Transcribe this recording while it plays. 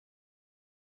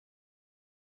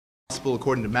Gospel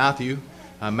according to Matthew,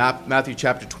 Matthew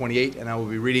chapter 28, and I will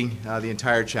be reading the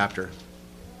entire chapter.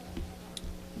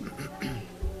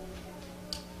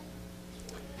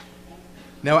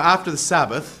 Now after the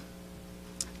Sabbath,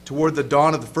 toward the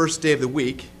dawn of the first day of the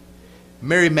week,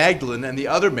 Mary Magdalene and the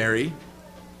other Mary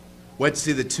went to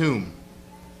see the tomb.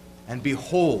 And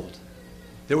behold,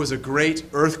 there was a great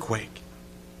earthquake.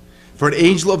 For an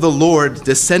angel of the Lord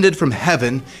descended from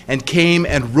heaven and came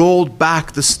and rolled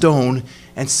back the stone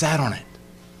and sat on it.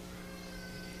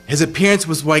 His appearance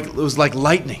was like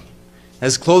lightning, and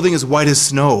his clothing as white as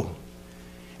snow.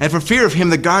 And for fear of him,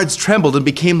 the guards trembled and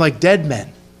became like dead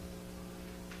men.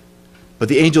 But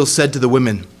the angel said to the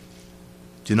women,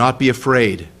 "Do not be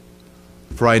afraid,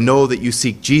 for I know that you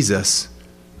seek Jesus,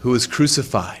 who was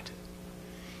crucified.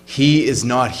 He is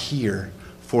not here,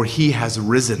 for he has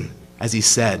risen, as he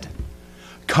said.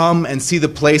 Come and see the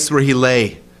place where he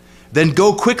lay. Then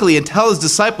go quickly and tell his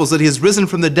disciples that he has risen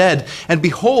from the dead. And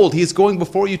behold, he is going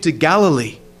before you to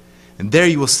Galilee. And there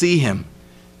you will see him.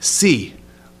 See,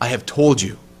 I have told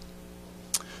you."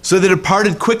 So they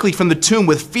departed quickly from the tomb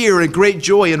with fear and great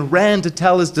joy and ran to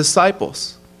tell his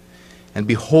disciples. And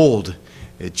behold,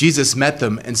 Jesus met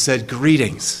them and said,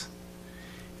 "Greetings."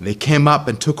 And they came up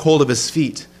and took hold of his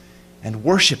feet and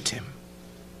worshipped him.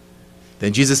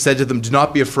 Then Jesus said to them, "Do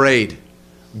not be afraid.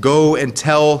 Go and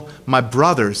tell my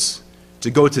brothers to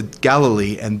go to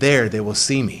Galilee, and there they will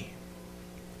see me."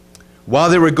 While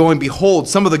they were going, behold,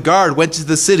 some of the guard went to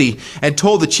the city and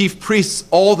told the chief priests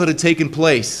all that had taken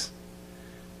place.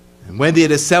 And when they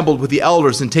had assembled with the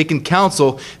elders and taken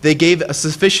counsel, they gave a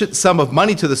sufficient sum of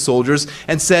money to the soldiers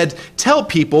and said, "Tell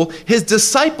people, his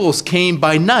disciples came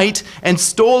by night and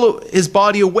stole his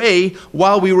body away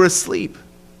while we were asleep.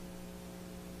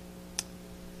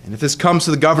 And if this comes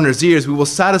to the governor's ears, we will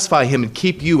satisfy him and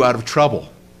keep you out of trouble."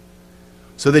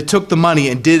 So they took the money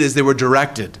and did as they were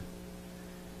directed.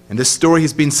 And this story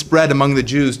has been spread among the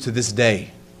Jews to this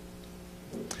day.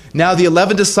 Now the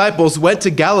 11 disciples went to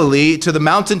Galilee, to the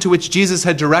mountain to which Jesus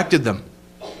had directed them.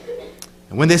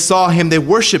 And when they saw him, they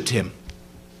worshipped him,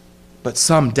 but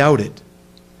some doubted.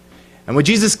 And when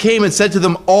Jesus came and said to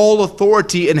them, "All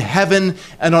authority in heaven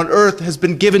and on earth has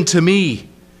been given to me.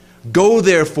 Go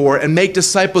therefore and make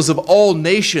disciples of all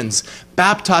nations,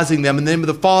 baptizing them in the name of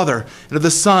the Father and of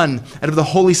the Son and of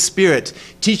the Holy Spirit,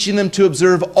 teaching them to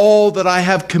observe all that I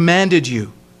have commanded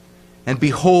you. And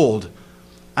behold,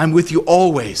 I'm with you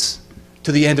always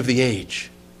to the end of the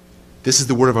age." This is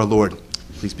the word of our Lord.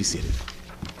 Please be seated.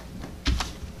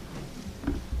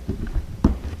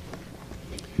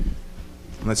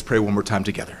 Let's pray one more time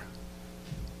together.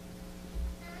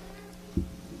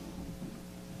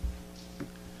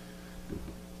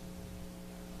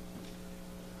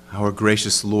 Our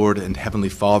gracious Lord and Heavenly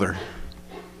Father,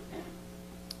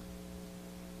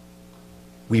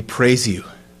 we praise you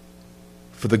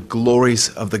for the glories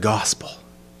of the gospel.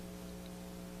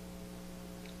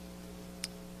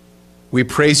 We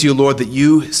praise you, Lord, that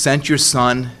you sent your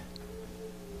Son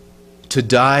to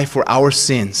die for our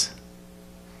sins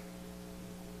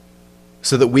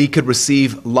so that we could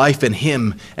receive life in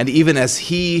him. And even as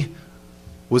he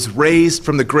was raised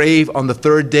from the grave on the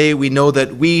third day, we know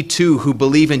that we too who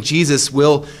believe in Jesus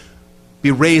will be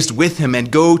raised with him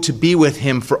and go to be with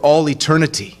him for all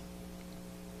eternity.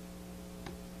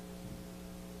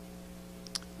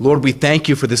 Lord, we thank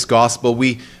you for this gospel.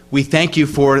 We thank you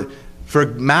for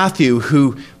Matthew,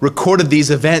 who recorded these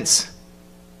events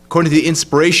according to the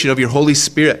inspiration of your Holy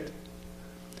Spirit.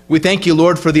 We thank you,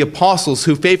 Lord, for the apostles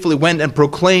who faithfully went and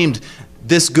proclaimed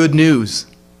this good news.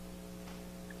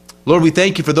 Lord, we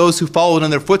thank you for those who followed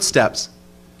in their footsteps,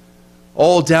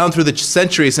 all down through the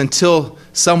centuries until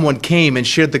someone came and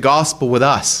shared the gospel with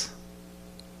us.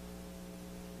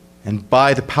 And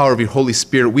by the power of your Holy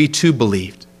Spirit, we too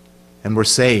believed and were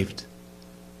saved.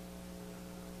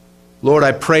 Lord,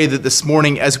 I pray that this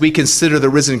morning, as we consider the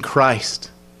risen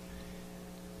Christ,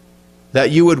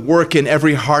 that you would work in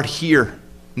every heart here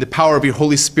in the power of your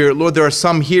Holy Spirit. Lord, there are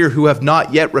some here who have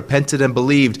not yet repented and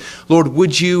believed. Lord,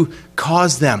 would you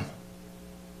cause them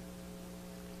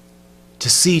to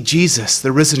see Jesus,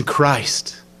 the risen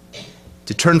Christ,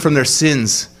 to turn from their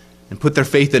sins and put their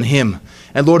faith in him.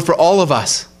 And Lord, for all of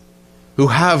us who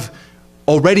have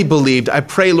already believed, I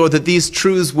pray, Lord, that these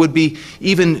truths would be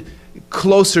even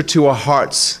closer to our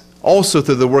hearts, also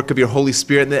through the work of your Holy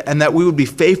Spirit, and that we would be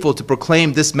faithful to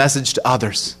proclaim this message to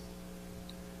others.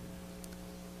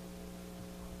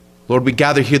 Lord, we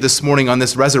gather here this morning on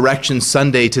this Resurrection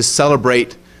Sunday to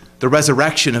celebrate the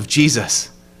resurrection of Jesus.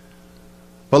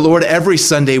 But Lord, every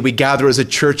Sunday we gather as a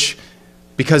church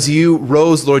because you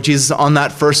rose, Lord Jesus, on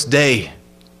that first day.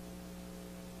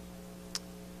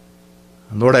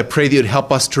 And Lord, I pray that you'd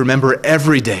help us to remember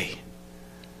every day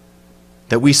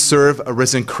that we serve a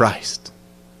risen Christ.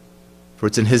 For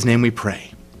it's in his name we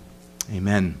pray.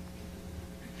 Amen.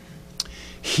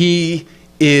 He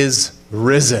is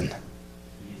risen.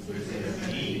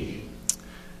 He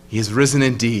is risen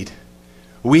indeed.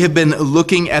 We have been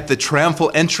looking at the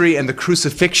triumphal entry and the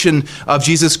crucifixion of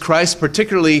Jesus Christ,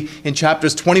 particularly in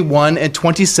chapters 21 and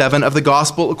 27 of the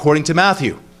Gospel according to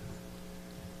Matthew.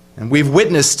 And we've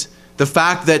witnessed the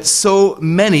fact that so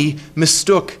many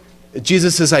mistook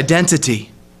Jesus'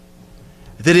 identity.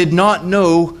 They did not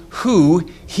know who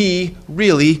he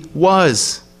really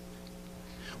was.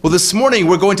 Well, this morning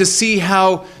we're going to see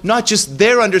how not just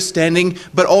their understanding,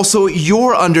 but also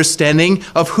your understanding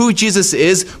of who Jesus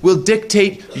is will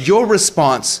dictate your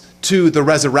response to the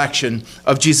resurrection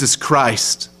of Jesus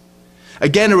Christ.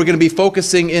 Again, we're going to be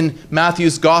focusing in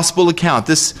Matthew's gospel account,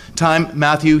 this time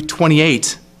Matthew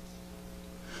 28.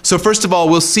 So first of all,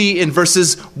 we'll see in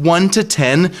verses 1 to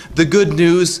 10, the good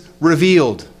news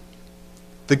revealed.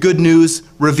 The good news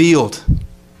revealed.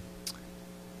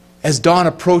 As dawn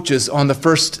approaches on the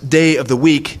first day of the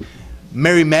week,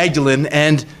 Mary Magdalene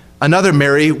and another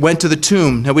Mary went to the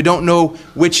tomb. Now, we don't know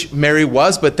which Mary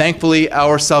was, but thankfully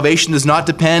our salvation does not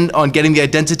depend on getting the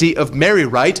identity of Mary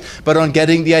right, but on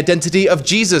getting the identity of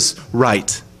Jesus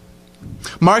right.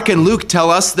 Mark and Luke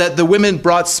tell us that the women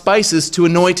brought spices to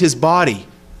anoint his body.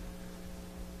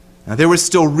 Now, they were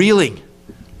still reeling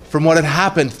from what had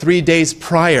happened 3 days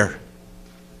prior.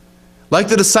 Like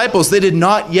the disciples, they did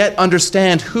not yet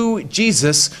understand who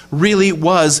Jesus really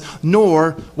was,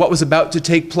 nor what was about to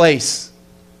take place.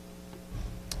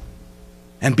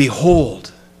 And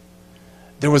behold,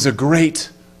 there was a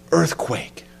great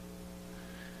earthquake.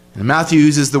 And Matthew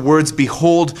uses the words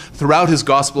behold throughout his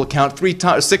gospel account,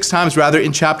 6 times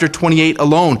in chapter 28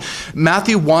 alone.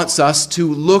 Matthew wants us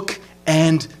to look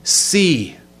and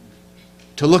see.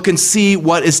 To look and see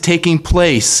what is taking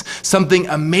place. Something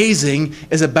amazing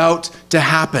is about to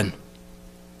happen.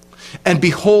 And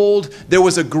behold, there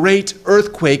was a great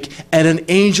earthquake, and an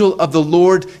angel of the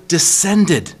Lord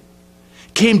descended,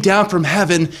 came down from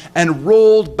heaven, and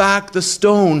rolled back the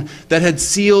stone that had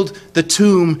sealed the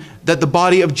tomb that the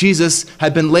body of Jesus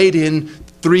had been laid in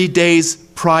 3 days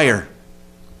prior.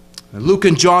 Luke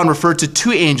and John refer to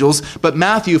 2 angels, but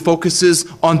Matthew focuses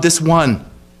on this one.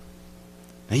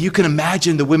 Now you can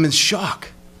imagine the women's shock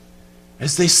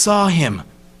as they saw him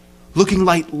looking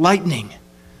like lightning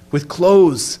with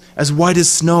clothes as white as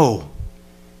snow.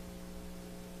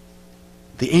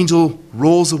 The angel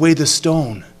rolls away the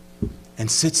stone and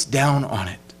sits down on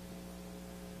it.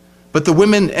 But the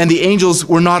women and the angels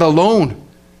were not alone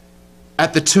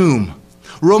at the tomb.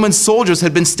 Roman soldiers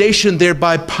had been stationed there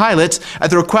by Pilate at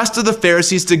the request of the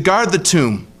Pharisees to guard the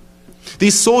tomb.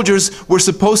 These soldiers were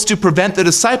supposed to prevent the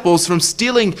disciples from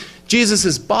stealing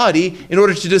Jesus' body in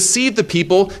order to deceive the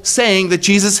people, saying that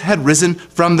Jesus had risen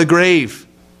from the grave.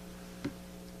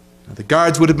 Now, the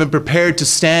guards would have been prepared to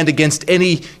stand against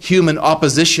any human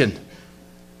opposition,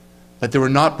 but they were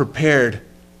not prepared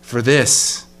for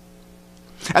this.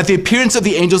 At the appearance of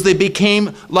the angels, they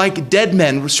became like dead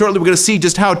men. Shortly, we're going to see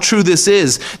just how true this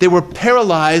is. They were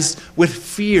paralyzed with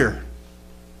fear.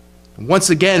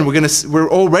 Once again, we're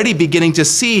already beginning to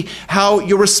see how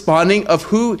your responding of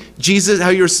who Jesus, how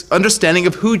your understanding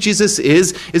of who Jesus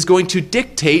is going to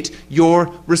dictate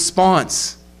your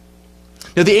response.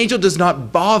 Now, the angel does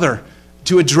not bother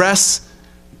to address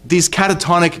these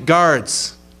catatonic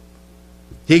guards.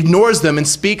 He ignores them and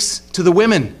speaks to the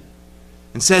women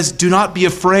and says, "Do not be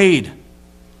afraid."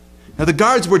 Now, the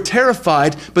guards were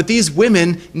terrified, but these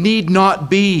women need not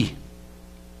be.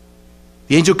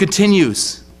 The angel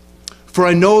continues, "For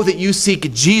I know that you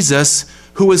seek Jesus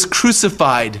who was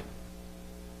crucified.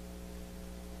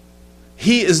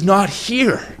 He is not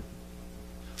here,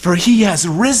 for he has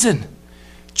risen.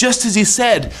 Just as he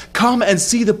said, come and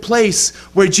see the place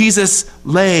where Jesus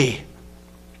lay."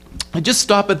 And just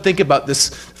stop and think about this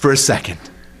for a second.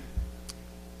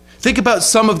 Think about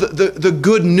some of the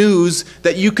good news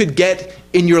that you could get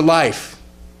in your life.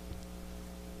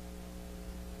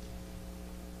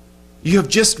 You have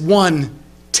just won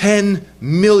 $10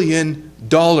 million.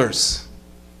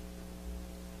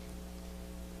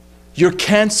 Your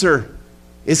cancer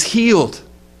is healed.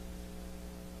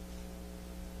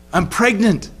 I'm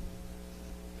pregnant.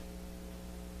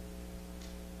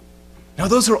 Now,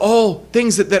 those are all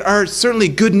things that are certainly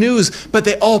good news, but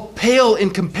they all pale in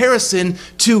comparison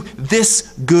to this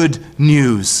good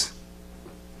news.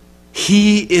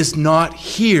 He is not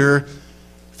here,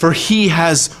 for he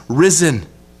has risen.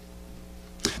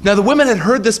 Now the women had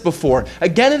heard this before.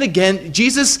 Again and again,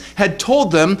 Jesus had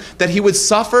told them that he would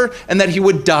suffer and that he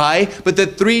would die, but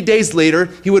that 3 days later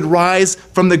he would rise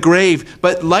from the grave.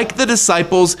 But like the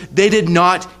disciples, they did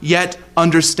not yet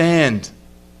understand.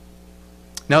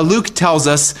 Now Luke tells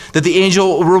us that the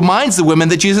angel reminds the women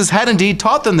that Jesus had indeed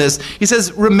taught them this. He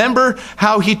says, remember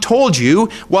how he told you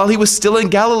while he was still in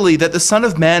Galilee that the Son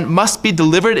of Man must be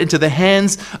delivered into the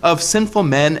hands of sinful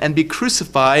men and be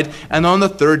crucified and on the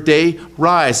third day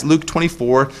rise. Luke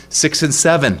 24, 6 and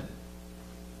 7.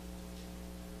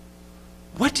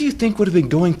 What do you think would have been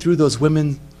going through those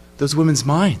women's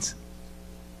minds?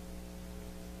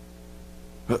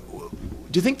 Do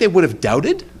you think they would have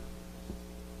doubted?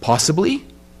 Possibly.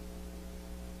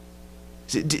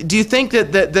 Do you think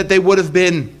that they would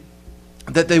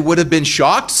have been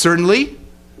shocked? Certainly.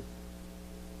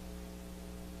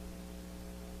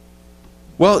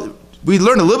 Well, we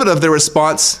learn a little bit of their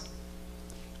response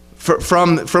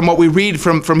from what we read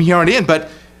from here on in, but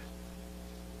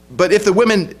if the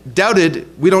women doubted,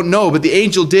 we don't know, but the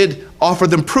angel did offer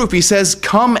them proof. He says,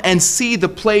 come and see the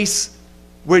place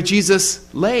where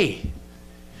Jesus lay.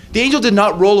 The angel did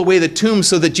not roll away the tomb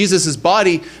so that Jesus'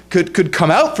 body could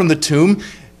come out from the tomb.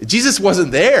 Jesus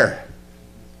wasn't there.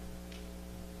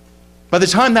 By the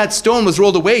time that stone was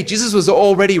rolled away, Jesus was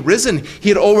already risen. He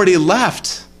had already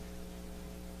left.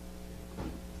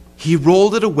 He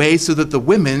rolled it away so that the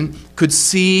women could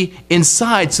see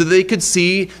inside, so they could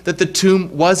see that the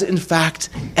tomb was in fact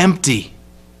empty.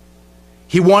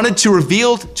 He wanted to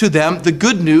reveal to them the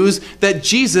good news that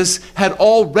Jesus had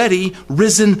already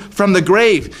risen from the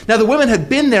grave. Now, the women had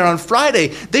been there on Friday.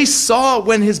 They saw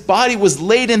when his body was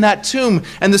laid in that tomb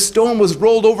and the stone was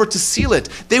rolled over to seal it.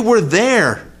 They were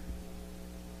there.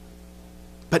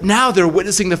 But now they're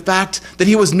witnessing the fact that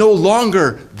he was no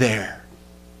longer there.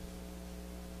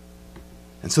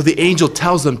 And so the angel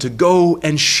tells them to go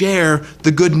and share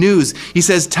the good news. He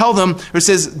says,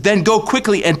 then go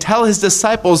quickly and tell his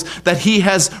disciples that he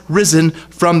has risen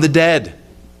from the dead.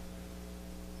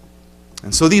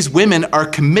 And so these women are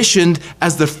commissioned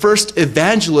as the first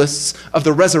evangelists of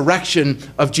the resurrection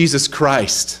of Jesus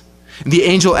Christ. The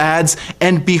angel adds,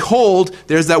 and behold,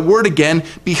 there's that word again,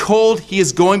 behold, he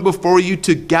is going before you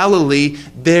to Galilee,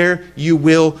 there you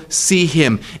will see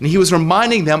him. And he was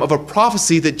reminding them of a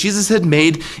prophecy that Jesus had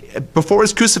made before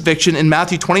his crucifixion in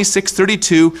Matthew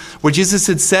 26:32, where Jesus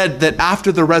had said that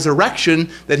after the resurrection,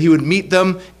 that he would meet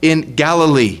them in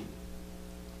Galilee.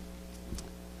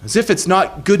 As if it's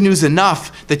not good news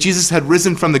enough that Jesus had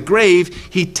risen from the grave,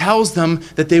 he tells them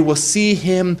that they will see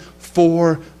him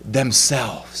for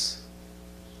themselves.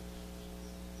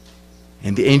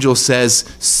 And the angel says,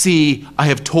 see, I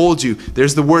have told you.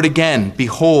 There's the word again,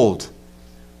 behold.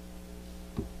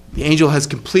 The angel has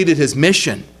completed his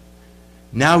mission.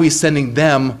 Now he's sending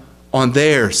them on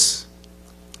theirs.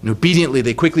 And obediently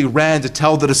they quickly ran to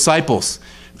tell the disciples,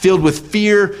 filled with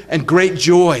fear and great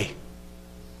joy.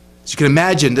 As you can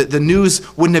imagine, that the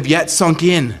news wouldn't have yet sunk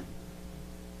in.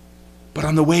 But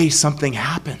on the way, something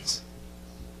happens.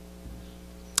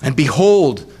 And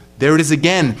behold, there it is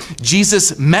again.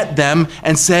 Jesus met them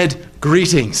and said,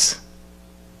 greetings.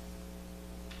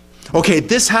 Okay,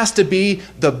 this has to be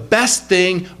the best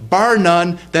thing, bar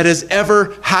none, that has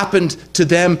ever happened to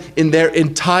them in their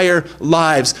entire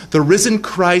lives. The risen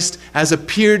Christ has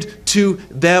appeared to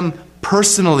them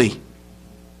personally.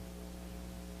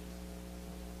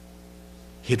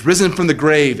 He had risen from the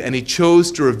grave and he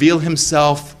chose to reveal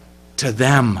himself to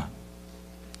them.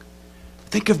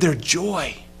 Think of their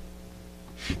joy.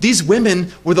 These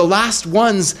women were the last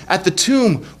ones at the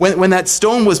tomb when that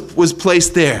stone was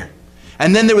placed there.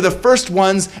 And then they were the first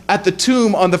ones at the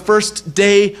tomb on the first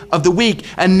day of the week.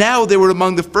 And now they were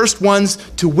among the first ones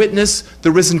to witness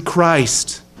the risen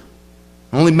Christ.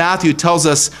 Only Matthew tells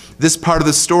us this part of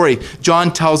the story.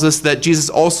 John tells us that Jesus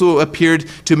also appeared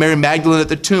to Mary Magdalene at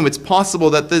the tomb. It's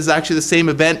possible that this is actually the same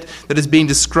event that is being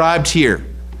described here,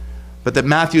 but that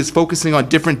Matthew is focusing on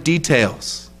different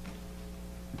details.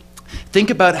 Think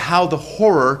about how the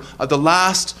horror of the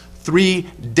last 3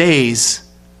 days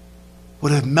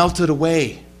would have melted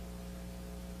away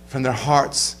from their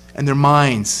hearts and their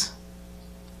minds.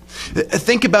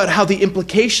 Think about how the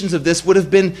implications of this would have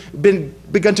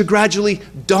begun to gradually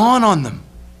dawn on them.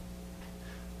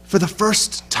 For the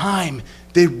first time,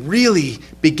 they really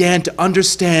began to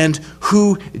understand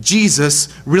who Jesus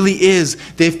really is.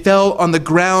 They fell on the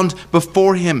ground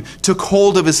before him, took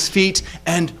hold of his feet,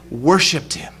 and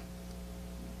worshiped him.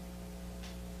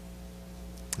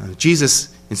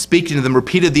 Jesus, in speaking to them,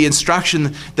 repeated the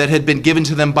instruction that had been given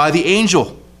to them by the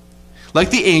angel. Like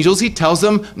the angels, he tells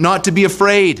them not to be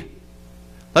afraid.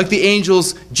 Like the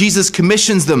angels, Jesus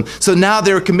commissions them. So now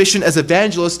they're commissioned as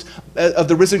evangelists of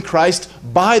the risen Christ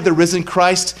by the risen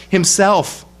Christ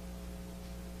himself.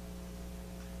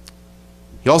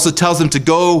 He also tells them to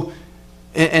go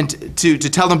and to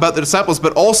tell them about the disciples,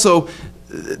 but also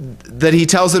that he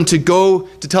tells them to go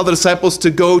to tell the disciples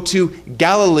to go to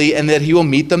Galilee and that he will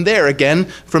meet them there. Again,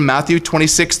 from Matthew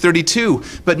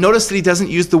 26:32. But notice that he doesn't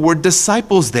use the word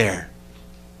disciples there.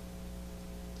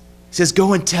 He says,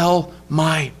 go and tell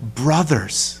my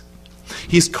brothers.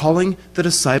 He's calling the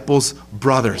disciples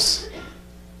brothers.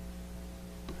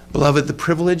 Beloved, the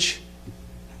privilege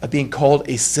of being called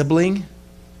a sibling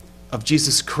of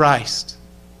Jesus Christ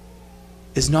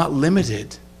is not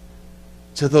limited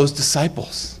to those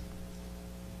disciples.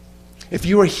 If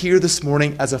you are here this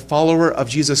morning as a follower of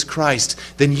Jesus Christ,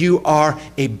 then you are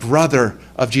a brother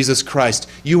of Jesus Christ.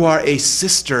 You are a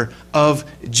sister of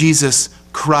Jesus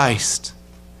Christ,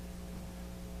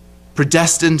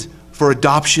 predestined for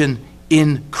adoption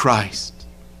in Christ.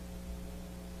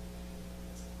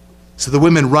 So the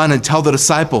women run and tell the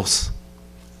disciples.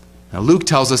 Now Luke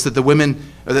tells us that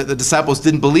the disciples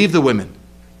didn't believe the women.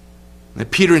 That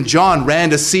Peter and John ran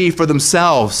to see for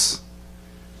themselves.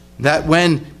 That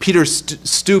when Peter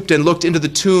stooped and looked into the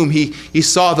tomb, he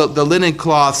saw the linen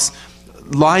cloths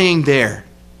lying there.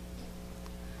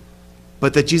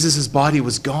 But that Jesus' body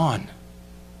was gone.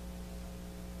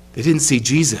 They didn't see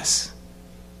Jesus.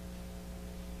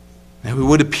 And he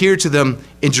would appear to them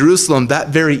in Jerusalem that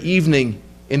very evening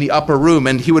in the upper room,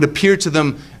 and he would appear to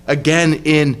them again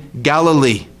in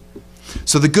Galilee.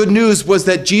 So the good news was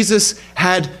that Jesus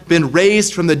had been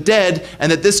raised from the dead,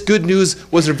 and that this good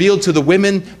news was revealed to the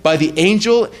women by the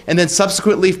angel, and then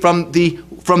subsequently from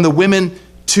the women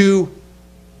to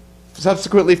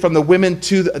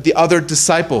the other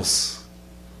disciples.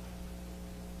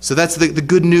 So that's the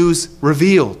good news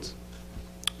revealed.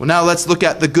 Well, now let's look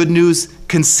at the good news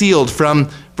concealed from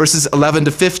verses 11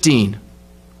 to 15.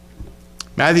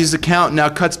 Matthew's account now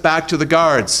cuts back to the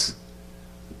guards.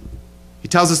 He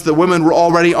tells us the women were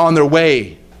already on their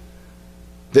way.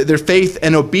 Their faith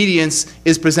and obedience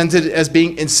is presented as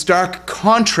being in stark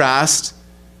contrast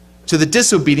to the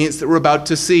disobedience that we're about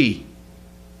to see.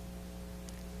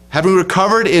 Having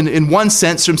recovered in one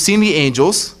sense from seeing the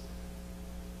angels,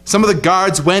 some of the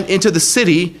guards went into the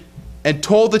city and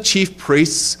told the chief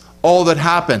priests all that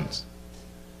happened.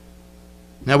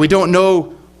 Now we don't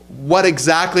know what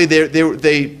exactly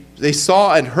they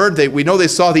saw and heard. We know they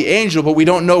saw the angel, but we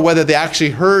don't know whether they actually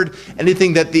heard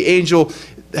anything that the angel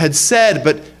had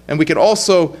said. And we can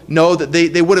also know that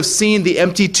they would have seen the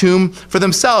empty tomb for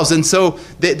themselves. And so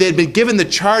they had been given the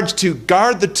charge to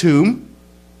guard the tomb.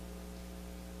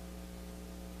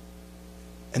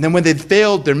 And then when they'd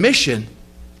failed their mission,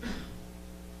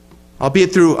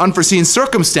 albeit through unforeseen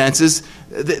circumstances,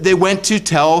 they went to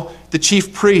tell the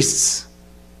chief priests.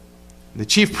 The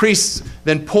chief priests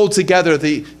then pulled together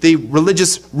the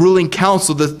religious ruling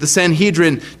council, the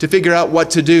Sanhedrin, to figure out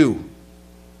what to do.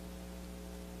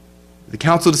 The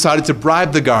council decided to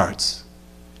bribe the guards,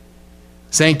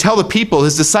 saying, tell the people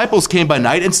his disciples came by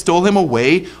night and stole him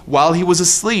away while we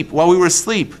were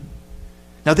asleep.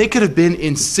 Now they could have been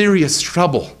in serious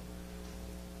trouble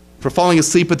for falling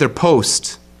asleep at their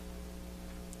post.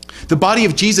 The body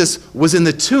of Jesus was in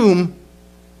the tomb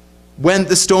when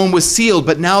the stone was sealed,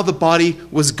 but now the body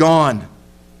was gone.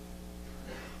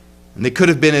 And they could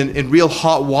have been in real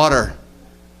hot water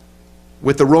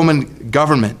with the Roman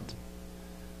government.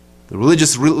 The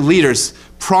religious leaders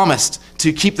promised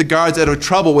to keep the guards out of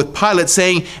trouble with Pilate,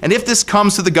 saying, and if this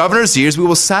comes to the governor's ears, we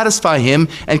will satisfy him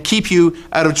and keep you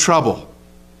out of trouble.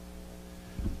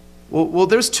 Well,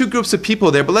 there's two groups of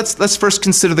people there, but let's first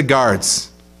consider the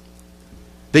guards.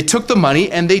 They took the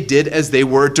money and they did as they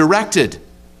were directed.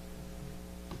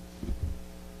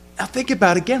 Now think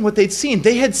about again what they'd seen.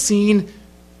 They had seen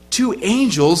two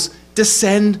angels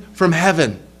descend from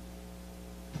heaven.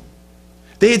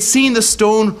 They had seen the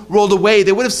stone rolled away.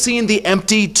 They would have seen the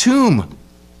empty tomb.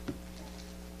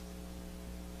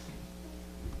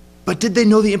 But did they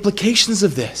know the implications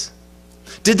of this?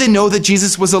 Did they know that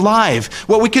Jesus was alive?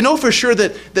 Well, we can know for sure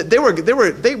that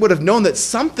they would have known that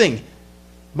something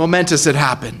momentous had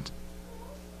happened.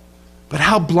 But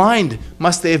how blind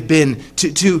must they have been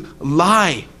to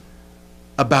lie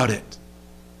about it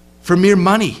for mere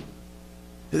money?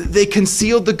 They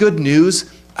concealed the good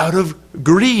news out of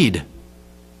greed.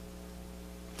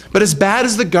 But as bad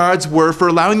as the guards were for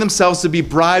allowing themselves to be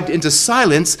bribed into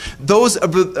silence, those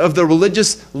of the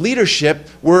religious leadership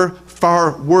were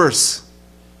far worse.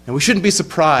 And we shouldn't be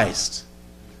surprised.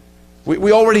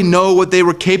 We already know what they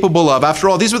were capable of. After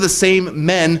all, these were the same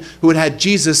men who had had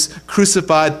Jesus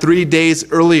crucified 3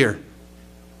 days earlier.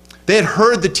 They had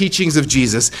heard the teachings of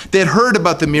Jesus. They had heard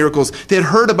about the miracles. They had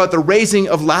heard about the raising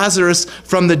of Lazarus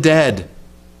from the dead.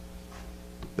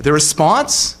 But their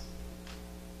response?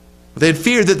 They had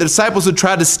feared that the disciples would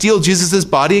try to steal Jesus'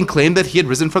 body and claim that he had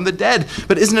risen from the dead.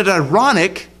 But isn't it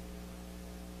ironic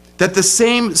that the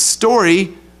same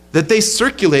story that they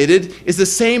circulated is the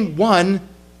same one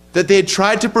that they had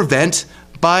tried to prevent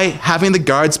by having the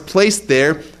guards placed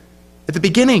there at the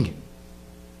beginning?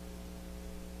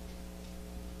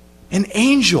 An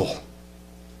angel,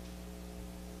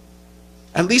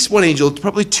 at least one angel,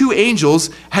 probably two angels,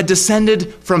 had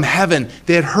descended from heaven.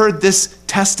 They had heard this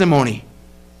testimony.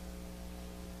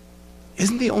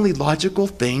 Isn't the only logical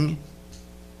thing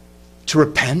to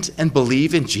repent and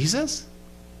believe in Jesus?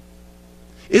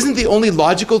 Isn't the only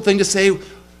logical thing to say,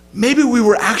 maybe we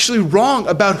were actually wrong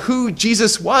about who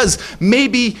Jesus was?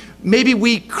 Maybe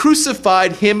we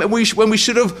crucified him when we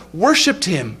should have worshiped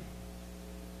him.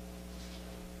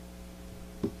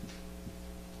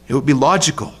 It would be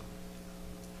logical,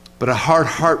 but a hard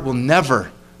heart will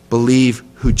never believe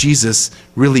who Jesus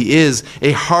really is.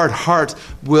 A hard heart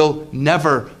will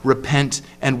never repent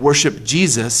and worship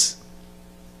Jesus,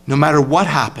 no matter what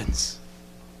happens.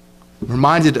 I'm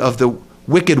reminded of the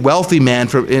wicked wealthy man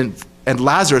and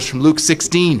Lazarus from Luke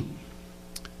 16.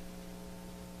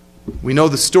 We know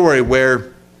the story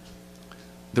where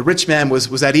the rich man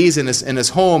was at ease in his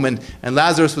home, and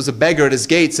Lazarus was a beggar at his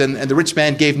gates, and the rich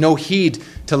man gave no heed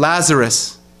to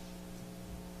Lazarus.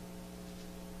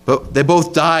 But they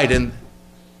both died, and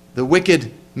the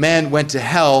wicked man went to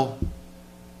hell,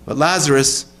 but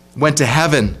Lazarus went to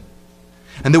heaven.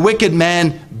 And the wicked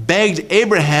man begged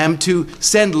Abraham to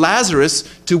send Lazarus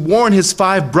to warn his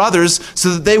 5 brothers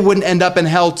so that they wouldn't end up in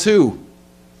hell too.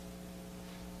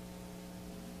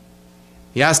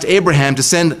 He asked Abraham to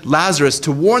send Lazarus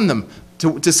to warn them,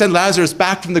 to send Lazarus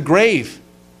back from the grave.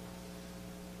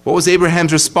 What was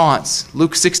Abraham's response?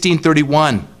 Luke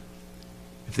 16:31.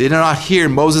 If they do not hear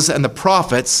Moses and the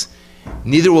prophets,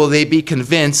 neither will they be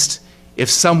convinced if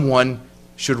someone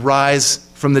should rise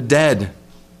from the dead.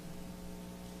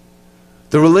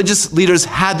 The religious leaders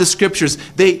had the scriptures.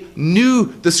 They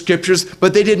knew the scriptures,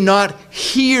 but they did not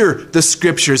hear the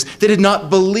scriptures. They did not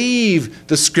believe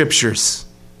the scriptures.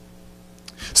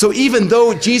 So even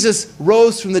though Jesus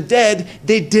rose from the dead,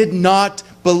 they did not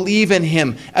believe in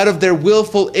him. Out of their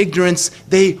willful ignorance,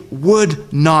 they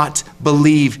would not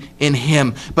believe in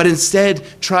him, but instead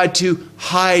tried to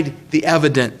hide the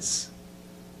evidence.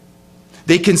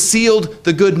 They concealed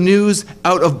the good news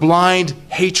out of blind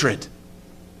hatred.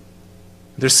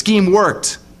 Their scheme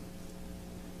worked.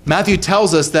 Matthew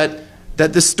tells us that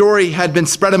the story had been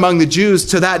spread among the Jews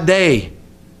to that day.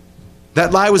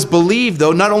 That lie was believed,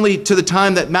 though, not only to the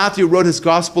time that Matthew wrote his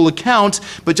gospel account,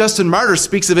 but Justin Martyr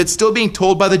speaks of it still being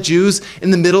told by the Jews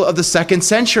in the middle of the 2nd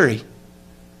century.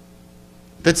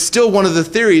 That's still one of the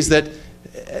theories that,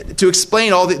 to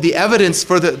explain all the evidence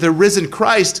for the risen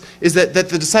Christ, is that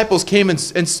the disciples came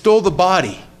and stole the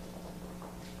body.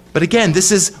 But again, this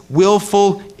is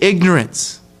willful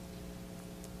ignorance.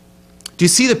 Do you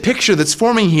see the picture that's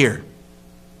forming here?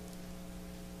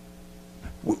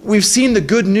 We've seen the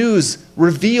good news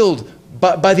revealed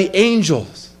by the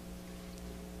angels.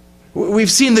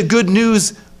 We've seen the good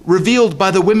news revealed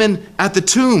by the women at the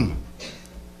tomb.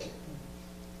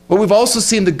 But we've also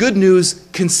seen the good news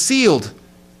concealed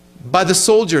by the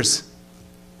soldiers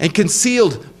and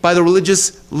concealed by the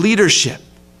religious leadership.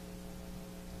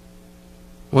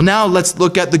 Well, now let's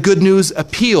look at the good news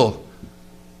appeal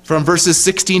from verses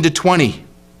 16 to 20.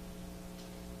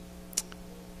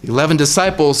 The 11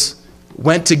 disciples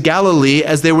went to Galilee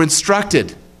as they were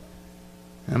instructed.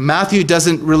 Now, Matthew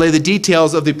doesn't relay the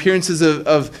details of the appearances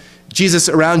of Jesus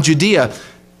around Judea,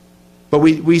 but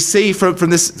we see from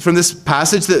this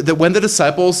passage that when the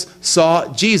disciples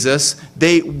saw Jesus,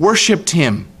 they worshiped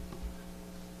him.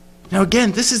 Now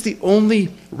again, this is the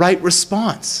only right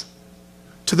response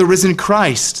to the risen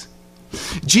Christ.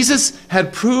 Jesus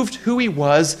had proved who he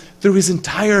was through his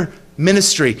entire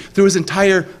ministry, through his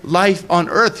entire life on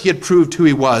earth. He had proved who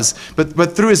he was,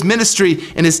 but through his ministry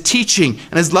and his teaching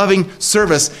and his loving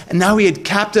service, and now he had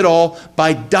capped it all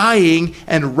by dying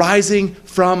and rising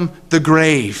from the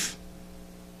grave.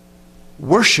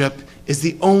 Worship is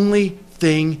the only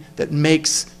thing that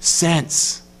makes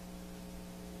sense.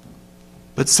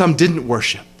 But some didn't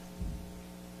worship.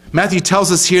 Matthew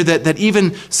tells us here that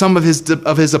even some of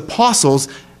his apostles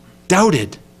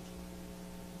doubted.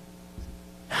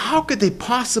 How could they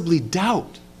possibly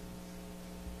doubt?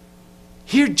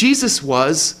 Here Jesus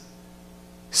was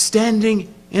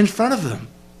standing in front of them.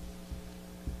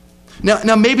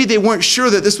 Now maybe they weren't sure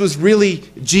that this was really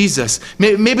Jesus.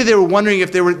 Maybe they were wondering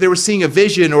if they were seeing a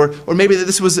vision, or maybe that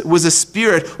this was a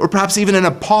spirit, or perhaps even an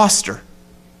imposter.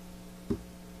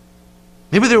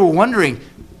 Maybe they were wondering,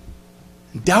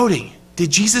 doubting,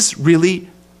 did Jesus really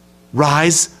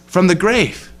rise from the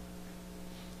grave?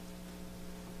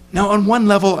 Now, on one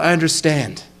level, I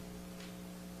understand.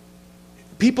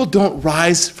 People don't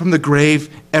rise from the grave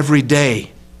every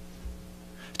day.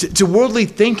 To worldly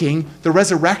thinking, the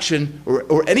resurrection,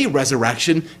 or any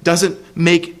resurrection, doesn't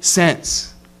make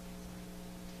sense.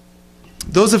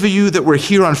 Those of you that were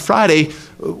here on Friday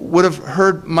would have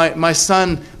heard my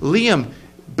son Liam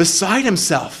beside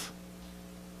himself.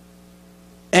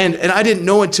 And I didn't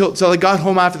know until I got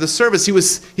home after the service. He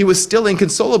was still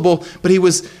inconsolable, but he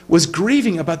was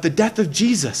grieving about the death of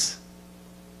Jesus.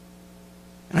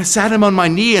 And I sat him on my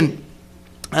knee and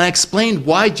I explained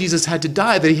why Jesus had to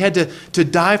die, that he had to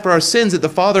die for our sins, that the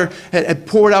Father had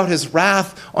poured out his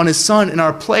wrath on his Son in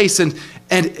our place. And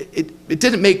it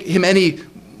didn't make him any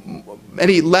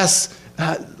less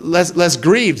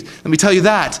grieved. Let me tell you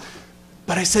that.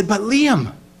 But I said, but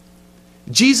Liam,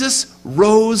 Jesus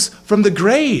rose from the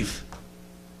grave.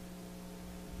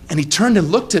 And he turned and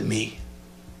looked at me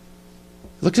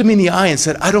in the eye and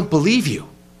said, I don't believe you.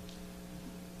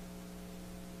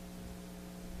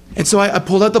 And so I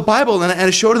pulled out the Bible and I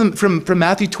showed him from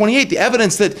Matthew 28, the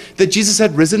evidence that Jesus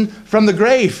had risen from the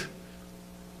grave.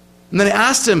 And then I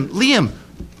asked him, Liam,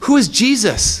 who is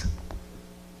Jesus? And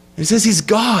he says, he's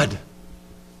God.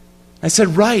 I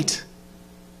said, right.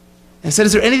 I said,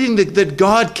 is there anything that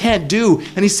God can't do?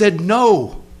 And he said,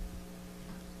 no.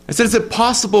 I said, is it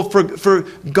possible for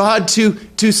God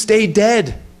to stay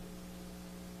dead?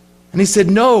 And he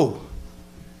said, no.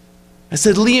 I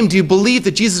said, Liam, do you believe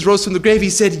that Jesus rose from the grave? He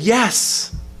said,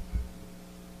 yes.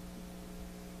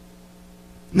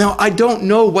 Now, I don't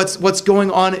know what's going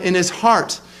on in his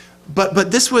heart, but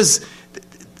I was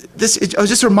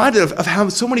just reminded of how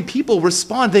so many people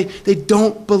respond. They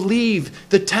don't believe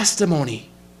the testimony.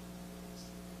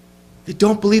 They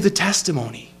don't believe the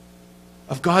testimony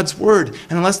of God's word.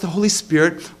 And unless the Holy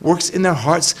Spirit works in their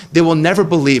hearts, they will never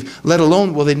believe, let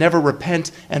alone will they never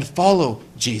repent and follow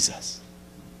Jesus.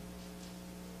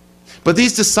 But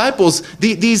these disciples,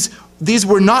 these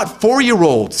were not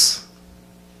 4-year-olds.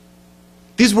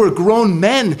 These were grown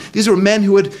men. These were men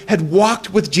who had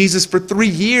walked with Jesus for 3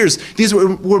 years. These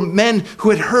were men who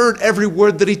had heard every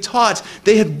word that he taught.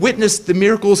 They had witnessed the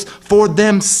miracles for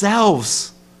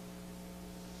themselves.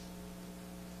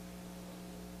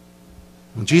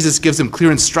 And Jesus gives them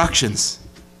clear instructions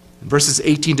in verses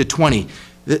 18 to 20.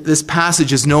 This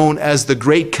passage is known as the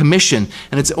Great Commission,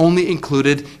 and it's only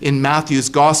included in Matthew's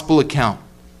gospel account.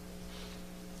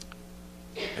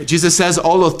 Jesus says,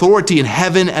 all authority in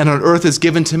heaven and on earth is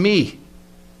given to me.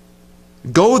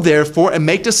 Go therefore and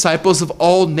make disciples of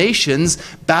all nations,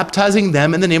 baptizing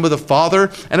them in the name of the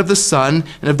Father and of the Son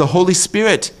and of the Holy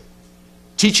Spirit,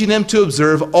 teaching them to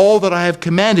observe all that I have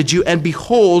commanded you, and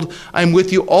behold, I am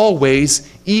with you always,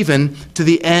 even to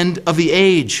the end of the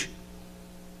age.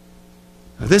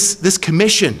 This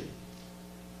commission,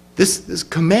 this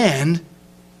command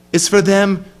is for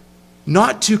them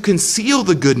not to conceal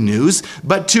the good news,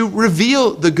 but to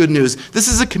reveal the good news. This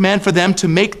is a command for them to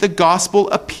make the gospel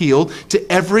appeal to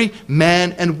every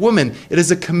man and woman. It is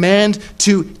a command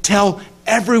to tell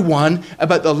everyone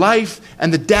about the life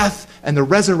and the death and the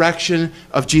resurrection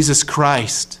of Jesus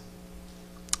Christ.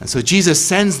 And so Jesus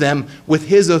sends them with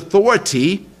his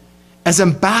authority as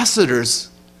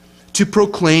ambassadors to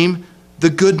proclaim the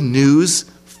good news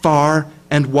far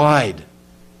and wide.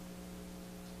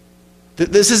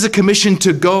 This is a commission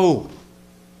to go.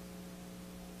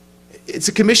 It's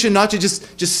a commission not to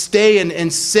just stay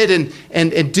and sit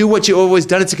and do what you've always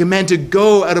done. It's a command to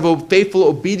go out of a faithful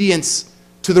obedience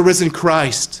to the risen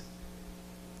Christ.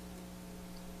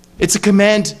 It's a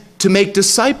command to make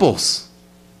disciples.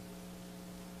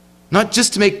 Not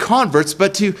just to make converts,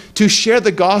 but to share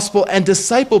the gospel and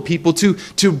disciple people,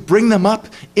 to bring them up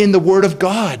in the Word of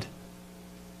God.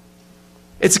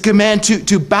 It's a command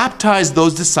to baptize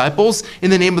those disciples in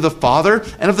the name of the Father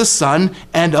and of the Son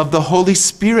and of the Holy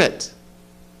Spirit.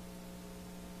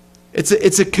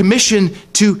 It's a commission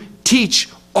to teach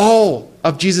all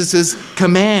of Jesus'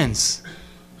 commands.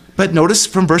 But notice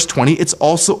from verse 20, it's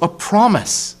also a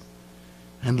promise.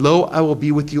 And lo, I will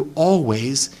be with you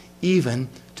always, even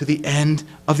to the end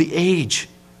of the age.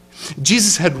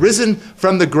 Jesus had risen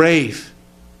from the grave,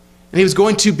 and he was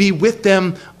going to be with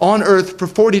them on earth for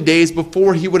 40 days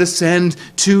before he would ascend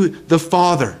to the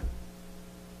Father.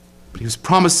 But he was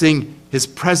promising his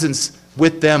presence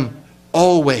with them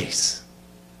always,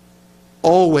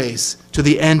 always to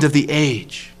the end of the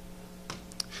age.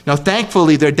 Now,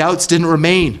 thankfully, their doubts didn't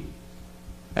remain.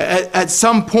 At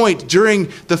some point during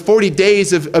the 40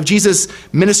 days of Jesus'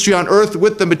 ministry on earth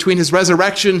with them between his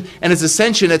resurrection and his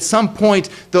ascension, at some point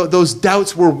those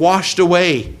doubts were washed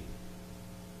away.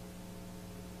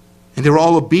 And they were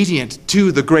all obedient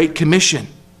to the Great Commission.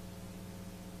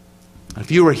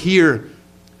 If you are here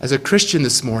as a Christian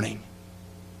this morning,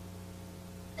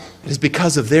 it is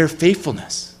because of their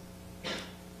faithfulness.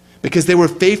 Because they were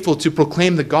faithful to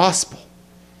proclaim the gospel.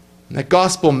 And that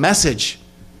gospel message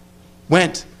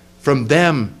went from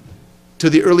them to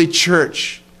the early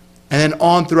church and then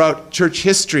on throughout church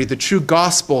history, the true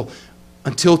gospel,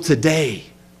 until today.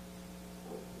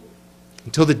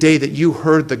 Until the day that you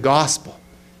heard the gospel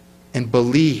and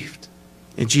believed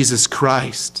in Jesus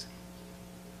Christ.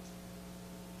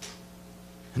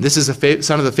 And this is a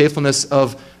sign of the faithfulness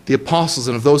of the apostles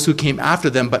and of those who came after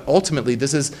them, but ultimately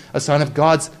this is a sign of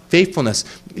God's faithfulness.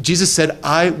 Jesus said,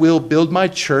 I will build my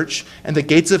church, and the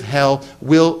gates of hell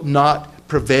will not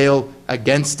prevail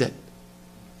against it.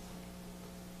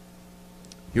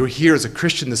 You're here as a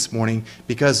Christian this morning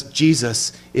because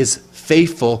Jesus is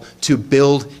faithful to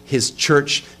build his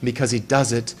church, because he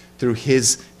does it through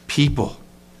his people.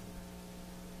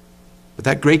 But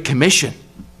that Great Commission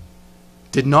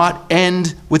did not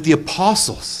end with the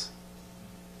apostles.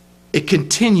 It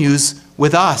continues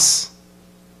with us.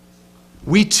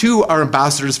 We too are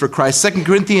ambassadors for Christ. 2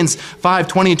 Corinthians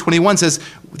 5:20 and 21 says,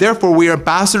 therefore we are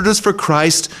ambassadors for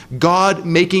Christ, God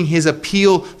making his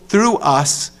appeal through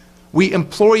us. We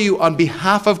implore you on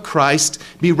behalf of Christ,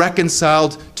 be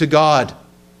reconciled to God.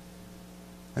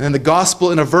 And then the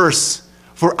gospel in a verse,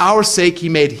 for our sake he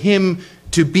made him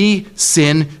to be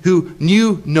sin who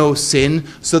knew no sin,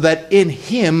 so that in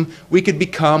him we could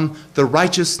become the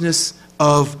righteousness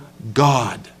of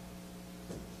God.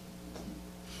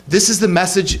 This is the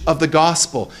message of the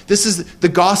gospel. This is the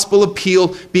gospel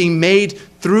appeal being made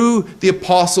through the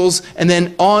apostles and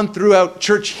then on throughout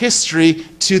church history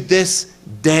to this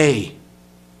day.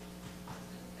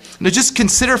 Now just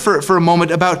consider for a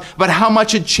moment about how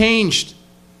much had changed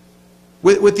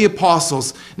with the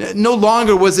apostles. No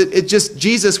longer was it just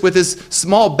Jesus with his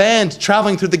small band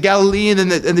traveling through the Galilean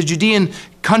and the Judean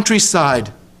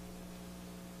countryside.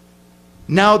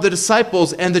 Now the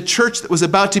disciples and the church that was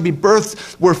about to be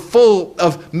birthed were full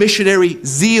of missionary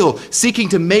zeal, seeking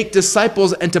to make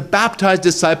disciples and to baptize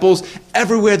disciples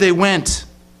everywhere they went.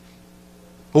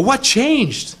 But what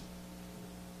changed?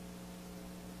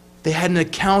 They had an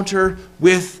encounter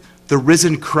with the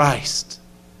risen Christ.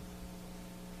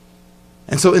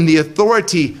 And so in the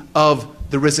authority of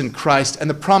the risen Christ and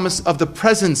the promise of the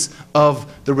presence of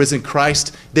the risen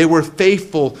Christ, they were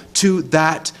faithful to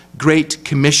that Great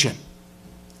Commission.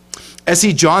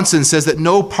 S.E. Johnson says that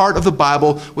no part of the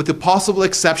Bible, with the possible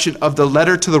exception of the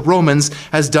letter to the Romans,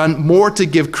 has done more to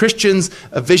give Christians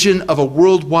a vision of a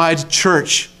worldwide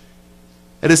church.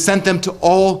 It has sent them to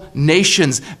all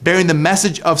nations, bearing the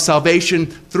message of salvation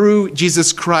through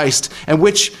Jesus Christ, and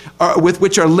with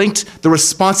which are linked the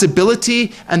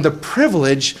responsibility and the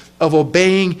privilege of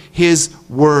obeying his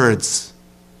words.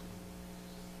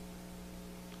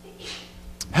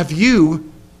 Have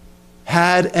you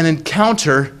had an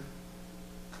encounter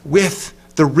with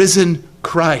the risen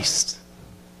Christ?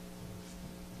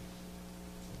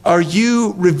 Are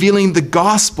you revealing the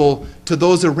gospel to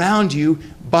those around you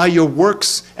by your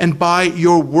works and by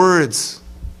your words?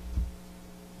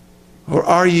 Or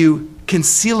are you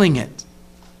concealing it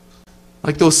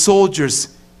like those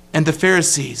soldiers and the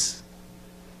Pharisees?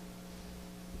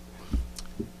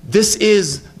 This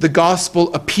is the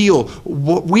gospel appeal.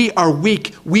 We are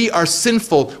weak, we are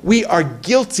sinful, we are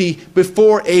guilty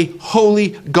before a holy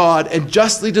God and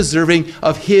justly deserving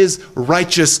of his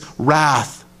righteous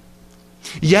wrath.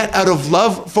 Yet out of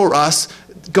love for us,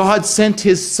 God sent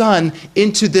his Son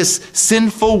into this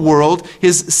sinful world.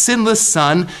 His sinless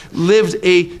Son lived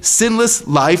a sinless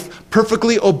life,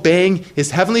 perfectly obeying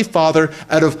his heavenly Father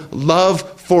out of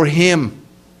love for him,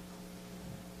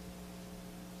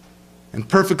 and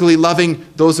perfectly loving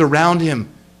those around him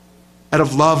out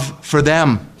of love for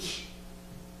them.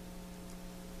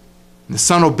 And the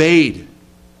Son obeyed,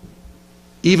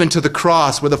 even to the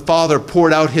cross, where the Father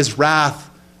poured out his wrath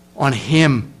on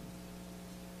him.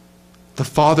 The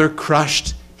Father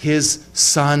crushed his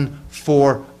Son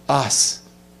for us.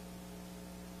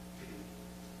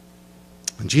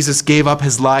 And Jesus gave up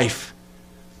his life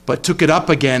but took it up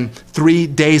again 3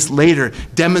 days later,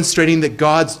 demonstrating that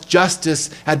God's justice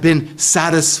had been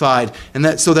satisfied, and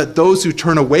that so that those who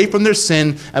turn away from their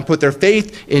sin and put their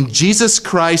faith in Jesus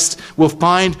Christ will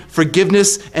find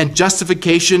forgiveness and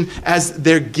justification, as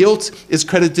their guilt is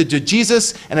credited to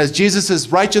Jesus and as Jesus'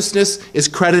 righteousness is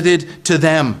credited to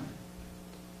them.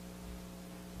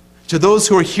 To those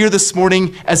who are here this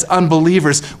morning as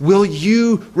unbelievers, will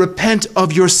you repent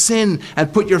of your sin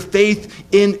and put your faith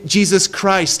in Jesus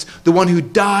Christ, the one who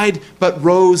died but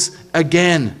rose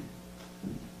again?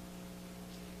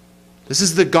 This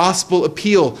is the gospel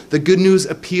appeal, the good news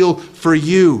appeal for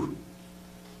you.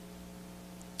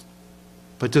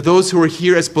 But to those who are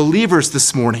here as believers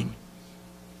this morning,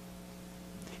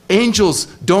 angels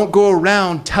don't go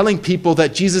around telling people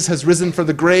that Jesus has risen from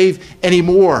the grave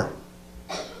anymore.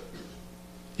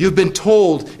 You've been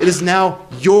told it is now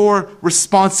your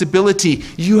responsibility.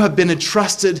 You have been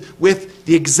entrusted with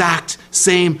the exact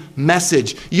same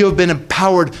message. You have been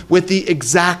empowered with the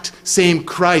exact same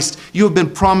Christ. You have been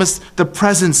promised the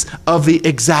presence of the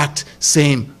exact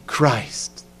same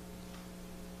Christ.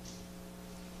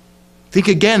 Think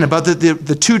again about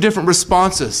the two different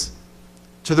responses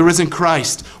to the risen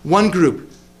Christ. One group,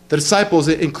 the disciples,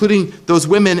 including those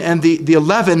women and the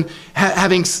 11,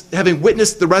 having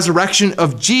witnessed the resurrection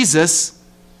of Jesus,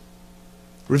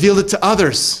 revealed it to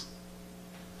others.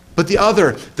 But the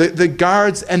other, the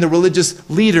guards and the religious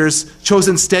leaders, chose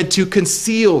instead to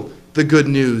conceal the good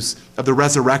news of the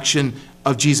resurrection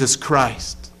of Jesus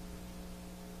Christ.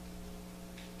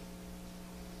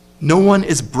 No one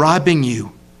is bribing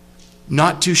you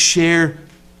not to share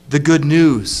the good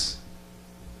news.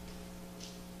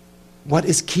 What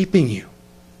is keeping you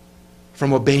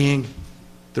from obeying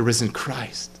the risen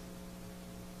Christ?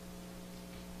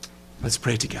 Let's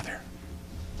pray together.